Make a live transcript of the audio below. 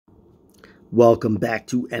Welcome back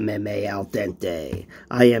to MMA Al Dente.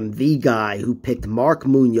 I am the guy who picked Mark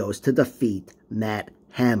Munoz to defeat Matt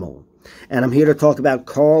Hamill. And I'm here to talk about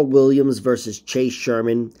Karl Williams versus Chase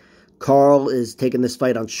Sherman. Karl is taking this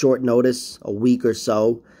fight on short notice, a week or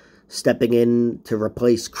so, stepping in to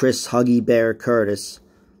replace Chris Huggy Bear Curtis,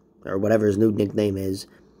 or whatever his new nickname is.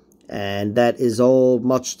 And that is all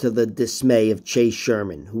much to the dismay of Chase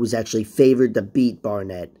Sherman, who was actually favored to beat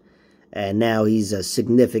Barnett. And now he's a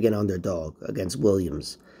significant underdog against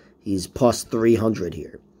Williams. He's plus 300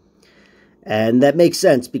 here. And that makes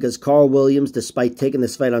sense because Karl Williams, despite taking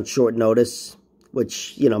this fight on short notice,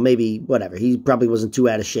 which, you know, maybe, whatever, he probably wasn't too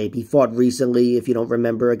out of shape. He fought recently, if you don't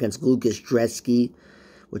remember, against Lucas Dresky,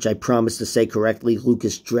 which I promised to say correctly,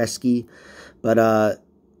 Lucas Dresky. But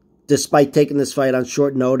despite taking this fight on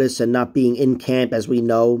short notice and not being in camp, as we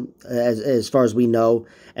know, as far as we know,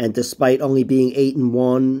 and despite only being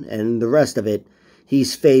 8-1 and the rest of it,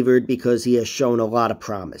 he's favored because he has shown a lot of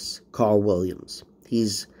promise, Karl Williams.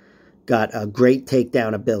 He's got a great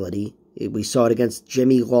takedown ability. We saw it against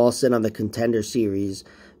Jimmy Lawson on the Contender Series.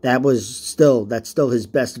 That's still his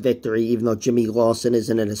best victory, even though Jimmy Lawson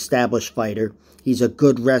isn't an established fighter. He's a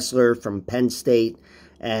good wrestler from Penn State,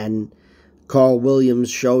 and Karl Williams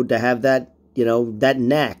showed to have that, you know, that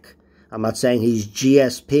knack. I'm not saying he's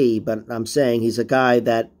GSP, but I'm saying he's a guy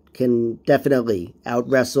that can definitely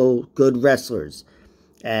out-wrestle good wrestlers.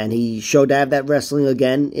 And he showed to have that wrestling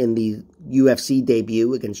again in the UFC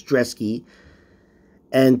debut against Dresky.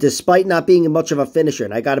 And despite not being much of a finisher,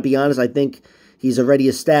 and I got to be honest, I think he's already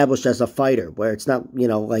established as a fighter, where it's not, you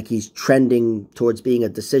know, like he's trending towards being a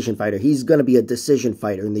decision fighter. He's going to be a decision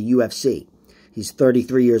fighter in the UFC. He's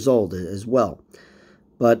 33 years old as well.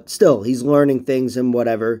 But still, he's learning things and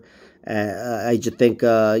whatever. I just think,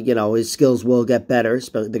 you know, his skills will get better.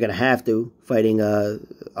 They're going to have to, fighting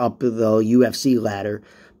up the UFC ladder.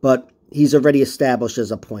 But he's already established as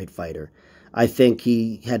a point fighter. I think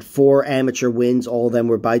he had 4 amateur wins. All of them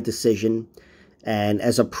were by decision. And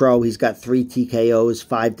as a pro, he's got 3 TKOs,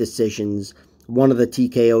 5 decisions. One of the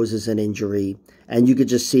TKOs is an injury. And you could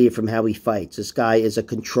just see it from how he fights. This guy is a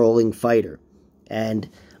controlling fighter. And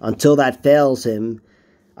until that fails him,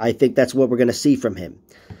 I think that's what we're going to see from him.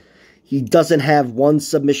 He doesn't have one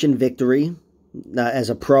submission victory as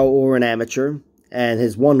a pro or an amateur. And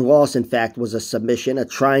his one loss, in fact, was a submission, a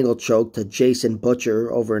triangle choke to Jason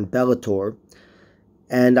Butcher over in Bellator.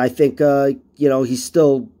 And I think, you know, he's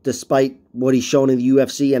still, despite what he's shown in the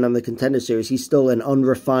UFC and on the Contender Series, he's still an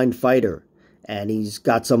unrefined fighter. And he's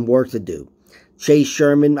got some work to do. Chase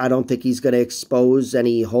Sherman, I don't think he's going to expose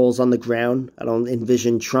any holes on the ground. I don't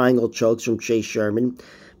envision triangle chokes from Chase Sherman.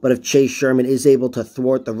 But if Chase Sherman is able to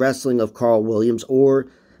thwart the wrestling of Karl Williams or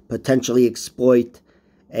potentially exploit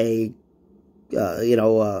a,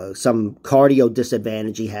 some cardio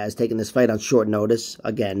disadvantage he has, taking this fight on short notice,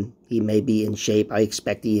 again, he may be in shape. I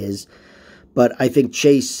expect he is. But I think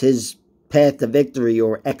Chase, his path to victory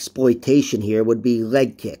or exploitation here would be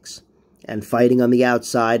leg kicks and fighting on the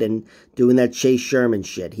outside and doing that Chase Sherman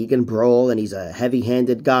shit. He can brawl, and he's a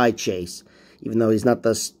heavy-handed guy, Chase. Even though he's not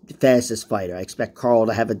the fastest fighter. I expect Karl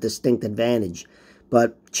to have a distinct advantage.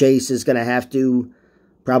 But Chase is going to have to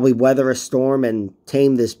probably weather a storm and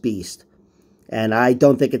tame this beast. And I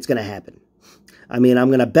don't think it's going to happen. I mean, I'm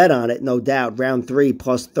going to bet on it, no doubt. Round 3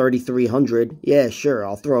 plus 3,300. Yeah, sure,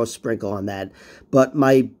 I'll throw a sprinkle on that. But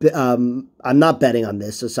I'm not betting on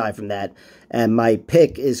this, aside from that. And my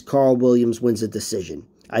pick is Karl Williams wins a decision.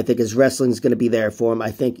 I think his wrestling is going to be there for him.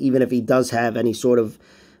 I think even if he does have any sort of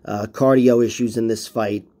cardio issues in this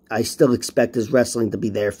fight, I still expect his wrestling to be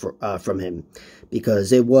there from him,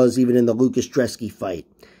 because it was even in the Lucas Dresky fight.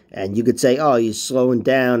 And you could say, oh, he's slowing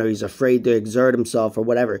down or he's afraid to exert himself or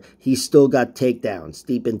whatever. He's still got takedowns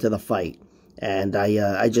deep into the fight. And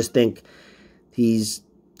I just think he's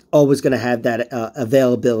always going to have that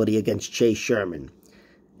availability against Chase Sherman.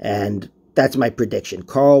 And that's my prediction.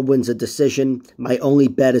 Karl wins a decision. My only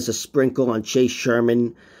bet is a sprinkle on Chase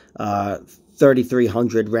Sherman,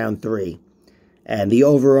 3,300 round 3. And the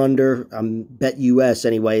over-under, bet US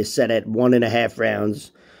anyway, is set at 1.5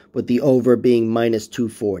 rounds, with the over being minus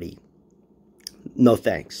 240. No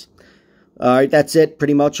thanks. All right, that's it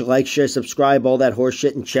pretty much. Like, share, subscribe, all that horse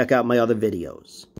shit, and check out my other videos.